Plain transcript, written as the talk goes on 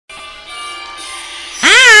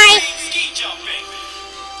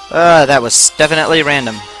That was definitely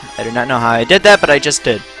random. I do not know how I did that, but I just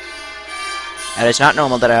did. And it's not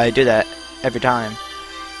normal that I do that every time.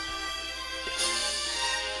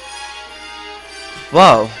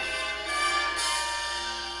 Whoa.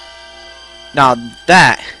 Now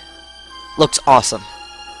that looks awesome.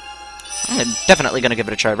 I'm definitely gonna give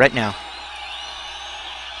it a try right now.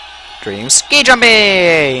 Dream ski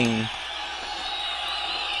jumping!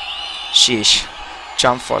 Sheesh.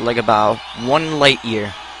 Jump for like about 1 light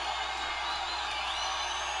year.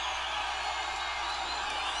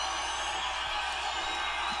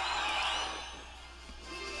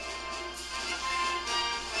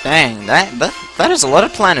 Dang, that is a lot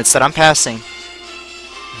of planets that I'm passing.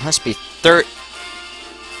 Must be 30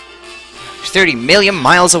 million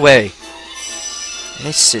miles away.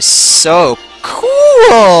 This is so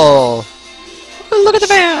cool! Look at the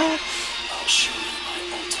map! I'll show you my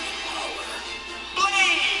ultimate power.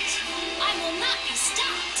 Blaze! I will not be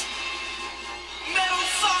stopped! Metal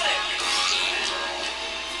Sonic!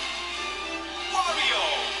 Wario!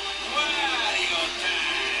 Wario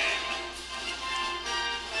time!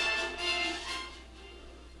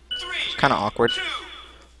 3, Kinda awkward. 2,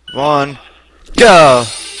 1, go!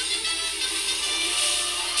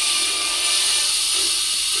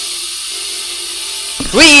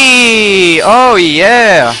 Whee! Oh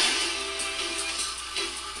yeah!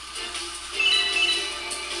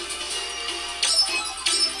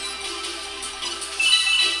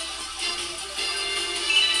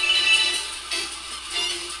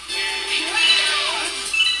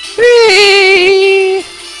 Whee!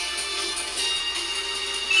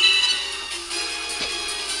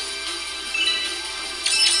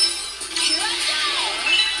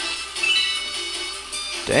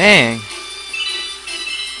 Dang.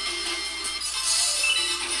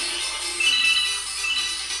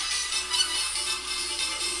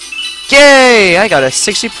 Yay! I got a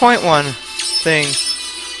 60.1 thing.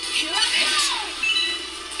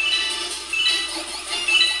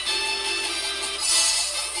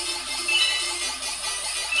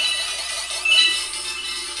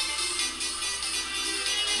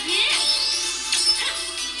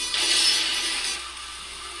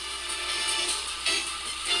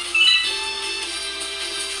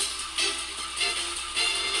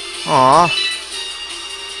 Aww.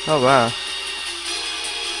 Oh wow.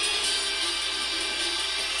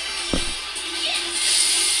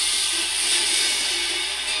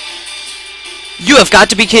 You have got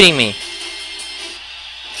to be kidding me!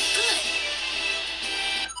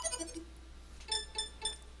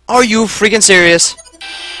 Are you freaking serious?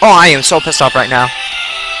 Oh, I am so pissed off right now.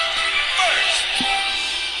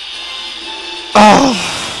 Oh!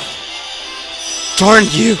 Darn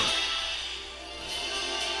you!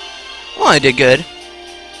 Well, I did good.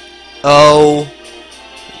 Oh.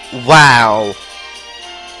 Wow.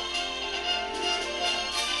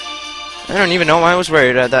 I don't even know why I was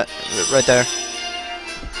worried at that right there.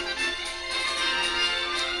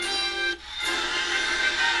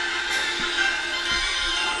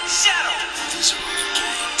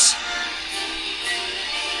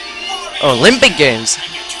 Olympic Games.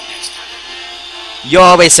 You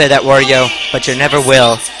always say that, Wario, but you never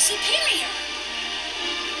will.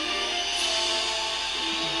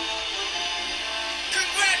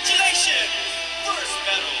 Congratulations! First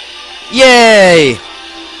medal! Yay!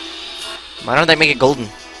 Why don't they make it golden?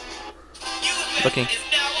 Looking. Is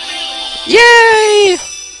now available. Yay!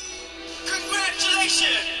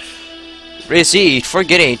 Congratulations! Received for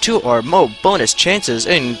getting 2 or more bonus chances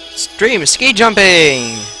in stream ski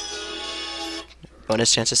jumping.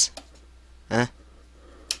 Bonus chances? Huh?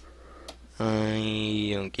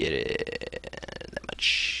 I don't get it that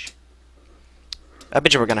much. I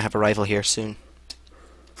bet you we're gonna have a rival here soon.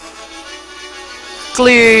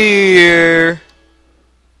 Clear!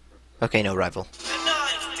 Okay, no rival.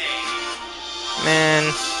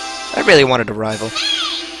 Man, I really wanted a rival.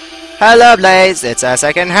 Hello, Blaze! It's the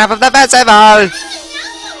second half of the festival!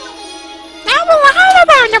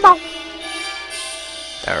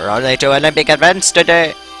 There are only 2 Olympic events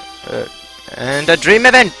today. And a dream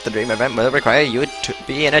event. The dream event will require you to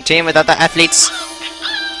be in a team with other athletes.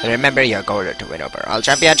 Remember your goal to win overall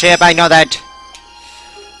championship, I know that.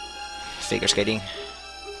 Figure skating.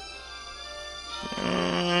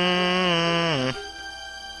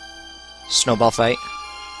 Snowball fight.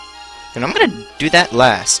 And I'm gonna do that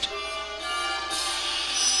last.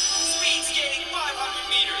 Speed skating 500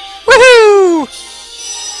 meters. Woohoo!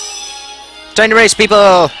 Time to race,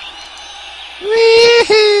 people!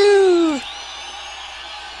 Woohoo!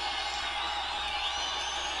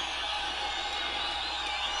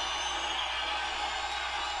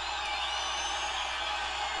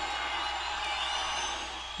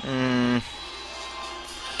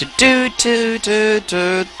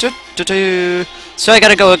 So I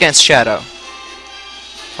gotta go against Shadow.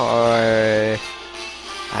 Or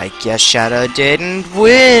I guess Shadow didn't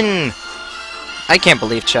win. I can't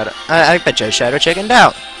believe Shadow. I bet you Shadow chickened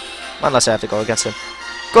out. Unless I have to go against him.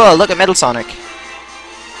 Cool, look at Metal Sonic.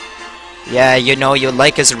 Yeah, you know you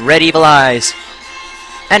like his red evil eyes.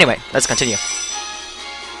 Anyway, let's continue.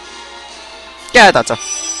 Yeah, I thought so.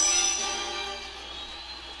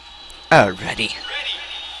 Alrighty.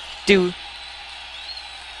 Do.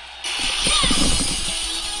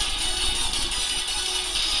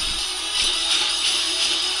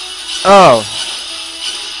 Oh.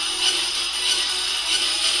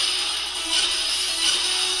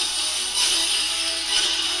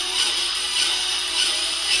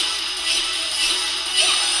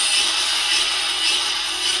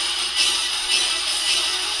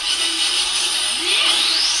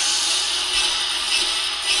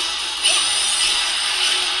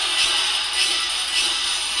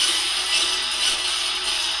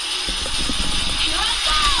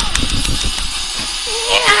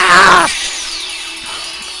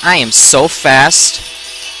 I am so fast.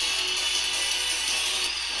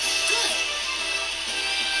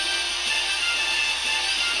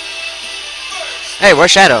 Hey,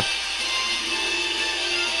 where's Shadow?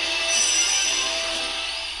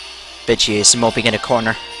 Bet he is moping in a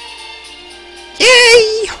corner.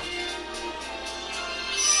 Yay!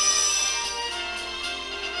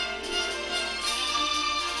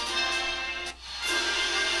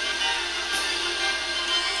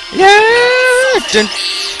 Yeah! Dun.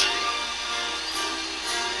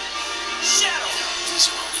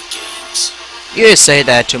 You say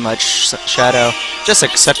that too much, Shadow. Just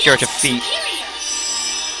accept your defeat.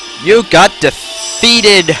 You got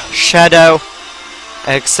defeated, Shadow.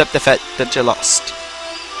 Accept the fact that you lost.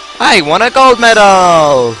 I won a gold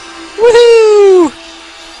medal! Woohoo!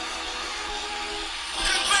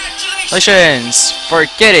 Congratulations for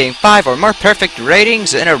getting 5 or more perfect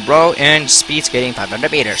ratings in a row in speed skating 500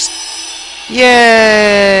 meters.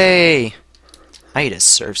 Yay! I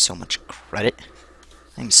deserve so much credit.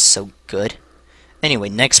 I'm so good. Anyway,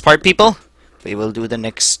 next part, people. We will do the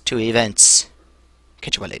next 2 events.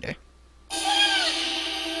 Catch you all later.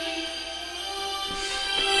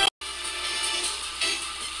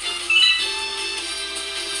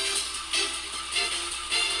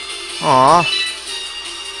 Aww.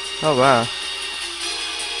 Oh wow.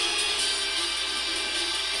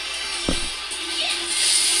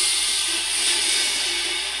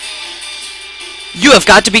 You have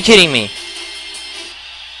got to be kidding me!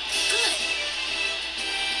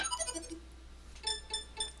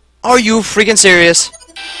 Are you freaking serious?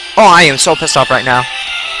 Oh, I am so pissed off right now.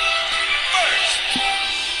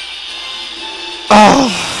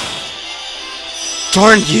 Oh!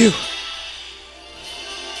 Darn you!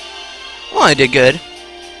 Well, I did good.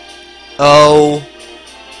 Oh.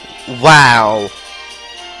 Wow.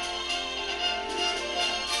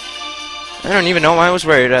 I don't even know why I was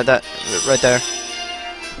worried at that right there.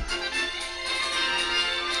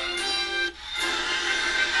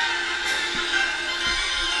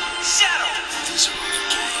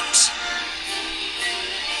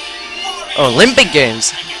 Olympic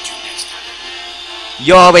Games.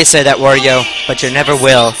 You always say that, Wario, but you never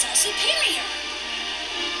will.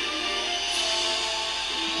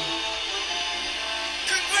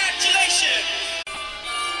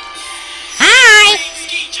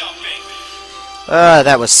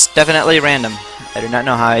 That was definitely random. I do not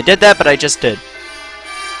know how I did that, but I just did.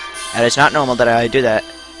 And it's not normal that I do that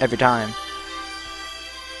every time.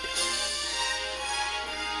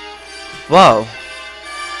 Whoa.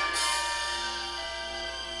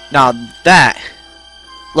 Now that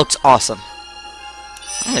looks awesome.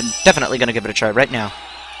 I'm definitely gonna give it a try right now.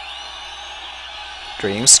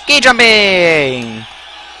 Dream ski jumping!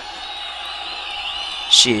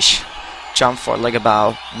 Sheesh. Jump for like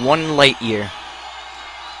about 1 light year.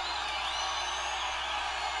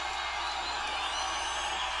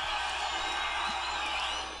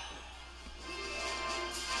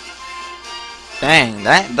 Dang,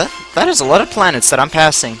 that is a lot of planets that I'm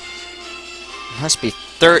passing. Must be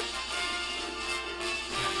 30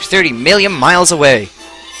 million miles away.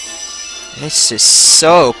 This is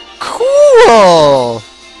so cool!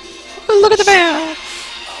 Look at the map!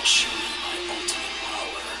 I'll show you my ultimate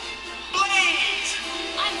power. Blaze!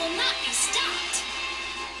 I will not be stopped.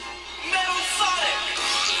 Metal Sonic!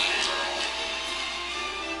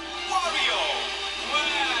 Wario!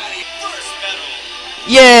 First medal!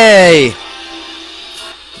 Yay!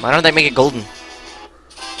 Why don't they make it golden?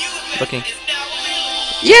 Looking.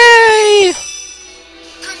 Yay!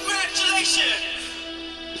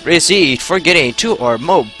 Congratulations! Receipt for getting 2 or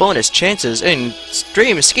more bonus chances in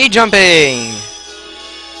stream ski jumping.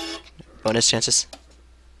 Bonus chances?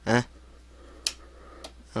 Huh?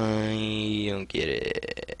 I don't get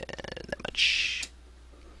it that much.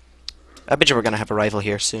 I bet you we're gonna have a rival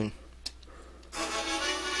here soon.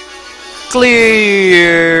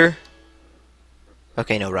 Clear!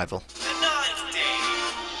 Okay, no rival.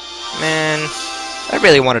 Man, I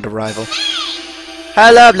really wanted a rival.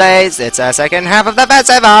 Hello, Blaze! It's the second half of the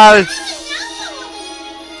festival!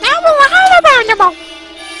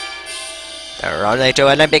 There are only 2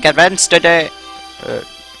 Olympic events today.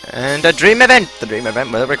 And a dream event. The dream event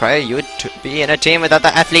will require you to be in a team with other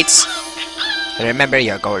athletes. Remember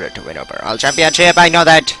your goal to win overall championship, I know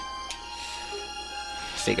that.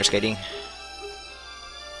 Figure skating.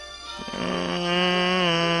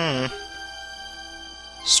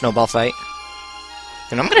 Snowball fight.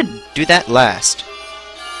 And I'm gonna do that last.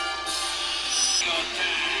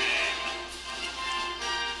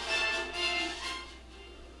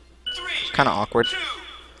 It's kinda awkward.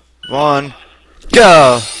 1,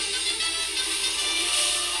 go!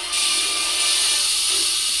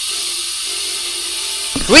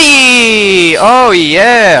 Whee! Oh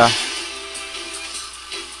yeah!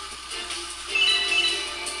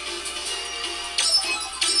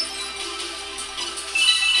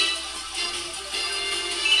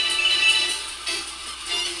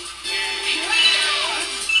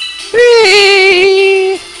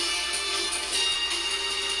 Whee!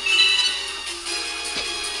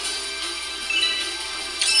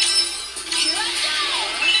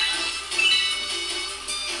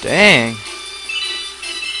 Dang.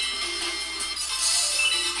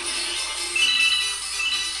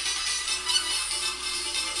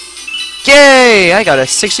 Yay! I got a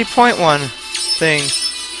 60.1 thing.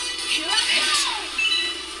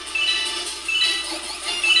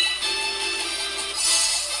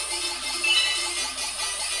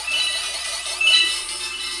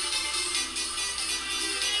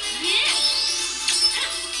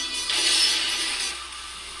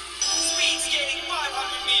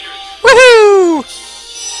 Woohoo!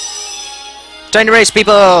 Time to race,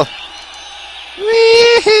 people!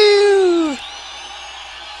 Woohoo!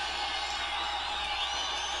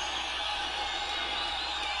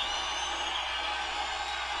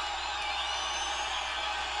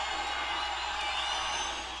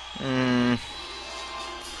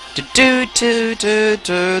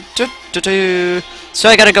 So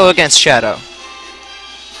I gotta go against Shadow.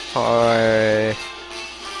 Or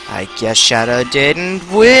I guess Shadow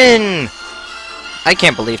didn't win. I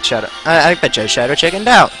can't believe Shadow. I bet you Shadow chickened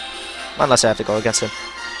out. Unless I have to go against him.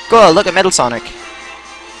 Cool, look at Metal Sonic.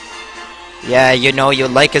 Yeah, you know you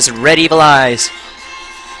like his red evil eyes.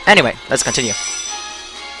 Anyway, let's continue.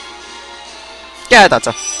 Yeah, I thought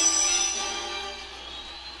so.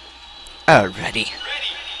 Alrighty.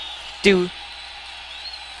 Do.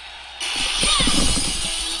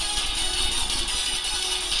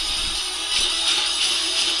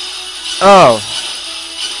 Oh,